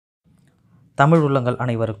தமிழ் உள்ளங்கள்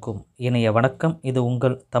அனைவருக்கும் இனிய வணக்கம். இது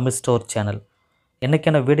உங்கள் தமிழ் ஸ்டோர் சேனல்.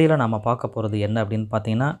 இன்றைக்கான வீடியோவில் நாம் பார்க்க போகிறது என்ன அப்படின்னு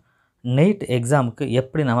பார்த்தீங்கன்னா, நீட் எக்ஸாமுக்கு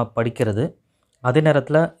எப்படி நம்ம படிக்கிறது, அதே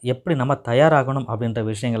நேரத்தில் எப்படி நம்ம தயாராகணும் அப்படின்ற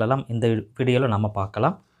விஷயங்களெல்லாம் இந்த வீடியோவில் நம்ம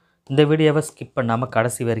பார்க்கலாம். இந்த வீடியோவை ஸ்கிப் பண்ணாமல்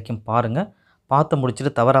கடைசி வரைக்கும் பாருங்கள். பார்த்து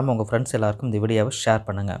முடிச்சுட்டு தவறாமல் உங்கள் ஃப்ரெண்ட்ஸ் எல்லாருக்கும் இந்த வீடியோவை ஷேர்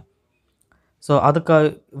பண்ணுங்கள். ஸோ அதுக்கு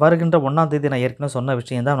வருகின்ற 1ஆம் தேதி நான் ஏற்கனவே சொன்ன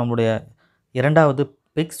விஷயந்தான் நம்முடைய 2வது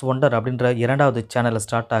பிக்ஸ் ஒண்டர் அப்படின்ற 2வது சேனலில்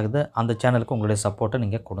ஸ்டார்ட் ஆகுது. அந்த சேனலுக்கு உங்களுடைய சப்போர்ட்டை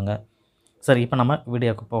நீங்கள் கொடுங்க. சரி, இப்போ நம்ம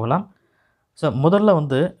வீடியோவுக்கு போகலாம். ஸோ முதல்ல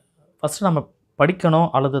ஃபஸ்ட்டு நம்ம படிக்கணும்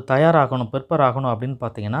அல்லது தயாராகணும், ப்ரிப்பேர் ஆகணும் அப்படின்னு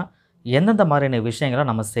பார்த்தீங்கன்னா, எந்தெந்த மாதிரியான விஷயங்களை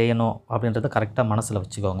நம்ம செய்யணும் அப்படின்றத கரெக்டாக மனசில்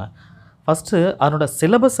வச்சுக்கோங்க. ஃபஸ்ட்டு அதனோட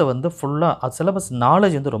சிலபஸை ஃபுல்லாக சிலபஸ்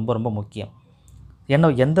நாலேஜ் ரொம்ப ரொம்ப முக்கியம். ஏன்னா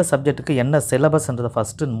எந்த சப்ஜெக்ட்டுக்கு என்ன சிலபஸ்ன்றதை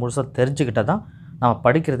ஃபஸ்ட்டு முழுசாக தெரிஞ்சுக்கிட்டால் தான் நம்ம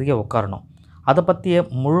படிக்கிறதுக்கே உட்காரணும். அதை பற்றிய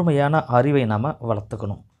முழுமையான அறிவை நாம்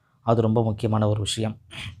வளர்த்துக்கணும். அது ரொம்ப முக்கியமான ஒரு விஷயம்.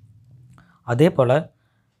 அதே போல்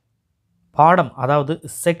பாடம், அதாவது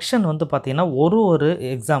செக்ஷன் பார்த்திங்கன்னா ஒரு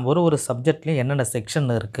எக்ஸாம் ஒரு சப்ஜெக்ட்லேயும் என்னென்ன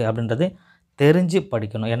செக்ஷன் இருக்குது அப்படின்றது தெரிஞ்சு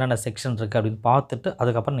படிக்கணும். என்னென்ன செக்ஷன் இருக்குது அப்படின்னு பார்த்துட்டு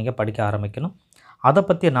அதுக்கப்புறம் நீங்கள் படிக்க ஆரம்பிக்கணும். அதை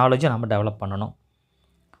பற்றிய நாலேஜை நம்ம டெவலப் பண்ணணும்.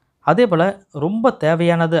 அதே போல் ரொம்ப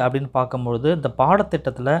தேவையானது அப்படின்னு பார்க்கும்பொழுது இந்த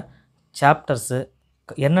பாடத்திட்டத்தில் சாப்டர்ஸு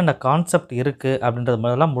என்னென்ன கான்செப்ட் இருக்குது அப்படின்றது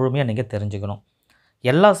முதல்லாம் முழுமையாக நீங்கள் தெரிஞ்சுக்கணும்.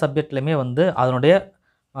 எல்லா சப்ஜெக்ட்லேயுமே அதனுடைய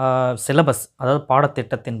சிலபஸ், அதாவது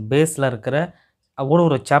பாடத்திட்டத்தின் பேஸில் இருக்கிற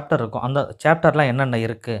ஒரு சாப்டர் இருக்கும். அந்த சாப்டர்லாம் என்னென்ன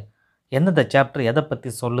இருக்குது, எந்தெந்த சாப்டர் எதை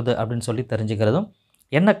பற்றி சொல்லுது அப்படின்னு சொல்லி தெரிஞ்சுக்கிறதும்,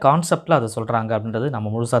 என்ன கான்செப்டில் அதை சொல்கிறாங்க அப்படின்றது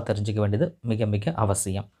நம்ம முழுசாக தெரிஞ்சிக்க வேண்டியது மிக மிக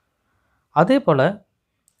அவசியம். அதே போல்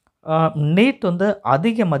நீட்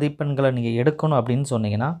அதிக மதிப்பெண்களை நீங்கள் எடுக்கணும் அப்படின்னு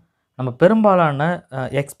சொன்னீங்கன்னா, நம்ம பெரும்பாலான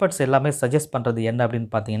எக்ஸ்பர்ட்ஸ் எல்லாமே சஜஸ்ட் பண்ணுறது என்ன அப்படின்னு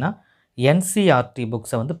பார்த்தீங்கன்னா, என்சிஆர்டி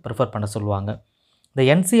புக்ஸை ப்ரிஃபர் பண்ண சொல்லுவாங்க. இந்த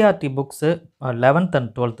NCERT books 11th and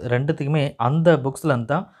 12th ரெண்டுத்துக்குமே அந்த புக்ஸ்லேருந்து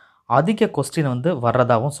தான் அதிக கொஸ்டின்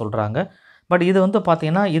வர்றதாகவும் சொல்கிறாங்க. பட் இது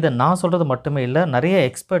பார்த்தீங்கன்னா, இதை நான் சொல்கிறது மட்டுமே இல்லை, நிறைய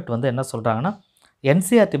எக்ஸ்பர்ட் என்ன சொல்கிறாங்கன்னா,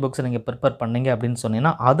 என்சிஆர்டி புக்ஸை நீங்கள் ப்ரிப்பேர் பண்ணீங்க அப்படின்னு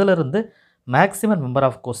சொன்னீங்கன்னா அதிலிருந்து மேக்ஸிமம் நம்பர்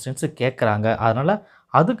ஆஃப் கொஸ்டின்ஸு கேட்குறாங்க. அதனால்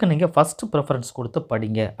அதுக்கு நீங்கள் ஃபஸ்ட்டு ப்ரிஃபரன்ஸ் கொடுத்து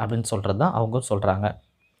படிங்க அப்படின்னு சொல்கிறது தான் அவங்க சொல்கிறாங்க.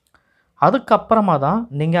 அதுக்கப்புறமா தான்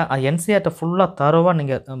நீங்கள் என்சிஆர்டி ஃபுல்லாக தரோவாக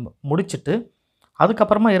நீங்கள் முடிச்சுட்டு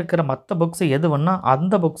அதுக்கப்புறமா இருக்கிற மற்ற புக்ஸு எது வேணால்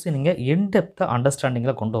அந்த புக்ஸை நீங்கள் இன்டெப்த்தாக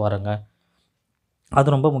அண்டர்ஸ்டாண்டிங்கில் கொண்டு வரங்க.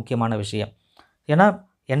 அது ரொம்ப முக்கியமான விஷயம். ஏன்னா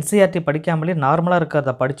என்சிஆர்டி படிக்காமலே நார்மலாக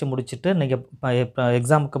இருக்கிறத படித்து முடிச்சுட்டு நீங்கள் இப்போ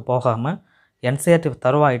எக்ஸாமுக்கு போகாமல் என்சிஆர்டி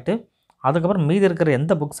தருவாயிட்டு அதுக்கப்புறம் மீதி இருக்கிற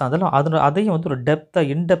எந்த புக்ஸாக இருந்தாலும் அதையும் ஒரு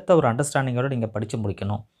இன்டெப்த்தாக ஒரு அண்டர்ஸ்டாண்டிங்கோடு நீங்கள் படித்து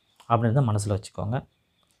முடிக்கணும் அப்படின்னு மனசில் வச்சுக்கோங்க.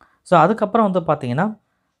 ஸோ அதுக்கப்புறம் பார்த்தீங்கன்னா,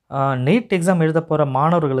 நீட் எக்ஸாம் எழுத போகிற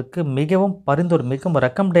மாணவர்களுக்கு மிகவும்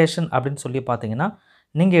ரெக்கமெண்டேஷன் அப்படின்னு சொல்லி பார்த்தீங்கன்னா,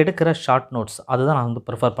 நீங்கள் எடுக்கிற ஷார்ட் நோட்ஸ் அதுதான் நான்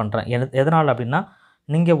ப்ரிஃபர் பண்ணுறேன். எதனால் அப்படின்னா,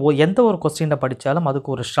 நீங்கள் எந்த ஒரு கொஸ்டினை படித்தாலும்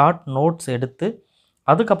அதுக்கு ஒரு ஷார்ட் நோட்ஸ் எடுத்து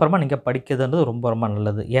அதுக்கப்புறமா நீங்கள் படிக்கிறதுன்றது ரொம்ப ரொம்ப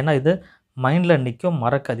நல்லது. ஏன்னா இது மைண்டில் நிற்கும்,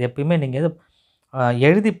 மறக்காது. எப்பயுமே நீங்கள்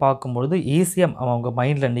எழுதி பார்க்கும்பொழுது ஈஸியாக அவங்க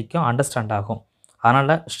மைண்டில் நிற்கும், அண்டர்ஸ்டாண்ட் ஆகும்.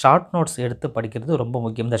 அதனால் ஷார்ட் நோட்ஸ் எடுத்து படிக்கிறது ரொம்ப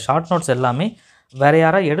முக்கியம். இந்த ஷார்ட் நோட்ஸ் எல்லாமே வேறு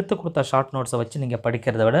யாராவது எடுத்து கொடுத்த ஷார்ட் நோட்ஸை வச்சு நீங்கள்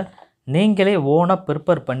படிக்கிறத விட நீங்களே ஓனாக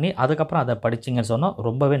ப்ரிப்பேர் பண்ணி அதுக்கப்புறம் அதை படிச்சிங்கன்னு சொன்னால்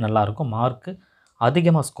ரொம்பவே நல்லாயிருக்கும். மார்க்கு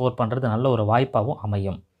அதிகமாக ஸ்கோர் பண்ணுறது நல்ல ஒரு வாய்ப்பாகவும்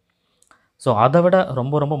அமையும். ஸோ அதை விட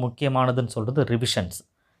ரொம்ப ரொம்ப முக்கியமானதுன்னு சொல்கிறது ரிவிஷன்ஸ்.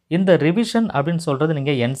 இந்த ரிவிஷன் அப்படின்னு சொல்கிறது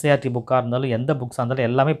நீங்கள் என்சிஆர்டி புக்காக இருந்தாலும் எந்த புக்ஸாக இருந்தாலும்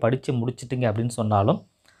எல்லாமே படித்து முடிச்சிட்டிங்க அப்படின்னு சொன்னாலும்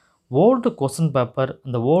ஓல்டு கொஸ்டின் பேப்பர்,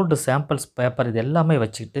 இந்த ஓல்டு சாம்பிள்ஸ் பேப்பர் இது எல்லாமே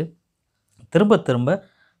வச்சுக்கிட்டு திரும்ப திரும்ப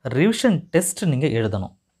ரிவிஷன் டெஸ்ட்டு நீங்கள்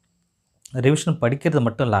எழுதணும். ரிவிஷன் படிக்கிறது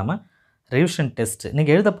மட்டும் இல்லாமல் ரிவிஷன் டெஸ்ட்டு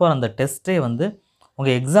நீங்கள் எழுத போகிற அந்த டெஸ்ட்டே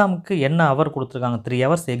உங்கள் எக்ஸாமுக்கு என்ன ஹவர் கொடுத்துருக்காங்க, 3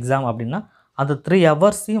 hours எக்ஸாம் அப்படின்னா அந்த 3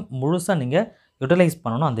 hours-ஐயும் முழுசாக நீங்கள் யூட்டிலைஸ்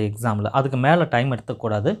பண்ணணும் அந்த எக்ஸாமில். அதுக்கு மேலே டைம்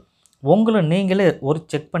எடுத்துக்கூடாது. உங்களை நீங்களே ஒரு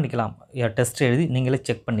செக் பண்ணிக்கலாம். டெஸ்ட் எழுதி நீங்களே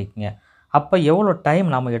செக் பண்ணிக்கங்க. அப்போ எவ்வளோ டைம்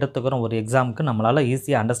நாம் எடுத்துக்கிறோம் ஒரு எக்ஸாமுக்கு நம்மளால்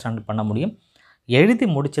ஈஸியாக அண்டர்ஸ்டாண்ட் பண்ண முடியும். எழுதி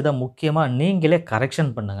முடிச்சதை முக்கியமாக நீங்களே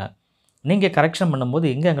கரெக்ஷன் பண்ணுங்கள். நீங்கள் கரெக்ஷன் பண்ணும்போது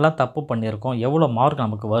எங்கெங்கெல்லாம் தப்பு பண்ணியிருக்கோம், எவ்வளோ மார்க்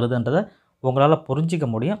நமக்கு வருதுன்றதை உங்களால் புரிஞ்சிக்க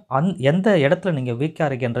முடியும். எந்த இடத்துல நீங்கள் வீக்காக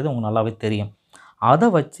இருக்கன்றது உங்களுக்கு நல்லாவே தெரியும். அதை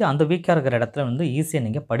வச்சு அந்த வீக்காக இருக்கிற இடத்துல ஈஸியாக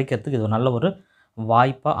நீங்கள் படிக்கிறதுக்கு இது நல்ல ஒரு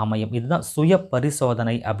வாய்ப்பாக அமையும். இதுதான் சுய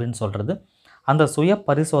பரிசோதனை அப்படின்னு சொல்கிறது. அந்த சுய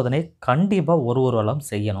பரிசோதனை கண்டிப்பாக ஒருவராலும்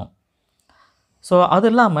செய்யணும். ஸோ அது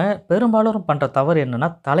இல்லாமல் பெரும்பாலும் பண்ணுற தவறு என்னென்னா,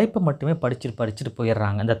 தலைப்பை மட்டுமே படிச்சுட்டு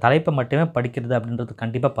போயிடுறாங்க. இந்த தலைப்பை மட்டுமே படிக்கிறது அப்படின்றது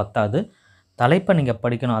கண்டிப்பாக பத்தாது. தலைப்பை நீங்கள்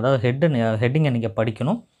படிக்கணும், அதாவது ஹெட்டிங்கை நீங்கள்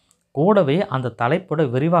படிக்கணும். கூடவே அந்த தலைப்போட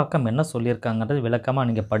விரிவாக்கம் என்ன சொல்லியிருக்காங்கன்றது விளக்கமாக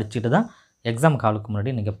நீங்கள் படிச்சுட்டு தான் எக்ஸாம் காலுக்கு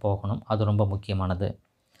முன்னாடி நீங்கள் போகணும். அது ரொம்ப முக்கியமானது.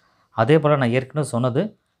 அதே போல் நான் ஏற்கனவே சொன்னது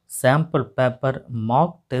சாம்பிள் பேப்பர்,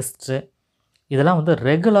 மார்க் டெஸ்ட்டு இதெல்லாம்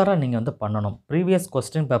ரெகுலராக நீங்கள் பண்ணணும். ப்ரீவியஸ்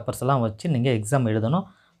கொஸ்டின் பேப்பர்ஸ் எல்லாம் வச்சு நீங்கள் எக்ஸாம் எழுதணும்.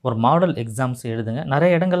 ஒரு மாடல் எக்ஸாம்ஸ் எழுதுங்க.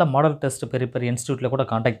 நிறைய இடங்கள்ல மாடல் டெஸ்ட் பெரிய பெரிய இன்ஸ்டிடியூட்டில் கூட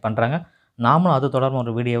கான்டாக்ட் பண்ணுறாங்க. நாமளும் அது தொடர்பான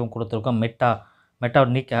ஒரு வீடியோவும் கொடுத்துருக்கோம். மெட்டா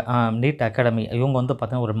நீட் அகாடமி இவங்க வந்து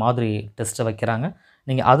பார்த்தீங்கன்னா ஒரு மாதிரி டெஸ்ட்டை வைக்கிறாங்க.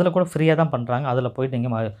 நீங்கள் அதில் கூட ஃப்ரீயாக தான் பண்ணுறாங்க. அதில் போயிட்டு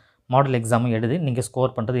நீங்கள் மாடல் எக்ஸாமும் எழுதி நீங்கள்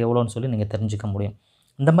ஸ்கோர் பண்ணுறது எவ்வளோன்னு சொல்லி நீங்கள் தெரிஞ்சுக்க முடியும்.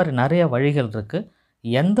 இந்த மாதிரி நிறைய வழிகள் இருக்குது.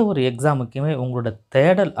 எந்த ஒரு எக்ஸாமுக்குமே உங்களோட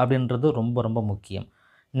தேடல் அப்படின்றது ரொம்ப ரொம்ப முக்கியம்.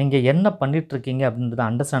 நீங்கள் என்ன பண்ணிகிட்ருக்கீங்க அப்படின்றத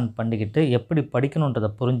அண்டர்ஸ்டாண்ட் பண்ணிக்கிட்டு எப்படி படிக்கணுன்றதை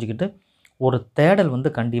புரிஞ்சுக்கிட்டு ஒரு தேடல் வந்து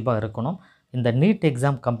கண்டிப்பாக இருக்கணும். இந்த நீட்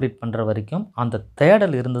எக்ஸாம் கம்ப்ளீட் பண்ணுற வரைக்கும் அந்த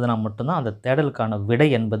தேடல் இருந்ததுன்னா மட்டும்தான் அந்த தேடலுக்கான விடை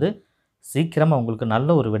என்பது சீக்கிரமாக உங்களுக்கு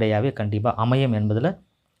நல்ல ஒரு விடையாகவே கண்டிப்பாக அமையும் என்பதில்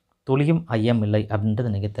துளியும் ஐயம் இல்லை அப்படின்றத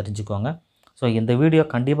நீங்கள் தெரிஞ்சுக்கோங்க. ஸோ இந்த வீடியோ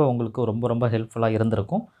கண்டிப்பாக உங்களுக்கு ரொம்ப ரொம்ப ஹெல்ப்ஃபுல்லாக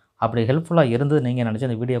இருந்திருக்கும். அப்படி ஹெல்ப்ஃபுல்லாக இருந்தது நீங்கள் நினச்சி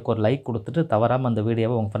அந்த வீடியோக்கு ஒரு லைக் கொடுத்துட்டு தவறாமல் அந்த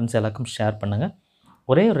வீடியோவை உங்கள் ஃப்ரெண்ட்ஸ் எல்லாருக்கும் ஷேர் பண்ணுங்கள்.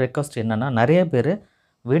 ஒரே ஒரு ரெக்வஸ்ட் என்னென்னா, நிறைய பேர்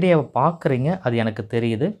வீடியோவை பார்க்குறீங்க, அது எனக்கு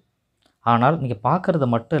தெரியுது. ஆனால் நீங்கள் பார்க்குறது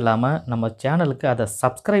மட்டும் இல்லாமல் நம்ம சேனலுக்கு அதை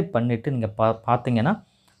சப்ஸ்கிரைப் பண்ணிவிட்டு நீங்கள் பார்த்தீங்கன்னா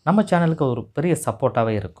நம்ம சேனலுக்கு ஒரு பெரிய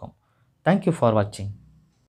சப்போர்ட்டாகவே இருக்கும். தேங்க்யூ ஃபார் வாட்சிங்.